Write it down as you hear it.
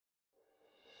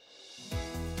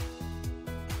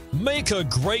Make a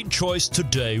great choice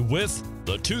today with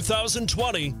the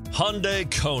 2020 Hyundai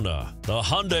Kona. The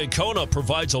Hyundai Kona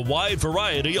provides a wide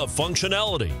variety of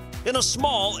functionality in a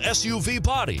small SUV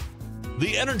body.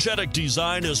 The energetic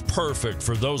design is perfect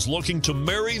for those looking to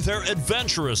marry their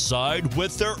adventurous side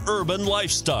with their urban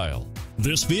lifestyle.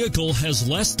 This vehicle has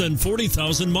less than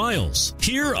 40,000 miles.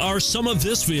 Here are some of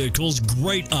this vehicle's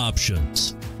great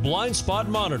options: blind spot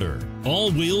monitor,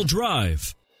 all-wheel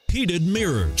drive, heated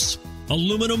mirrors,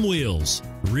 aluminum wheels,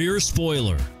 rear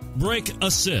spoiler, brake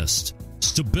assist,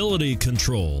 stability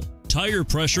control, tire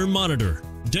pressure monitor,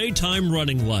 daytime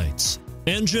running lights,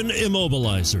 engine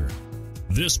immobilizer.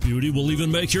 This beauty will even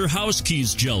make your house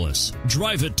keys jealous.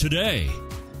 Drive it today.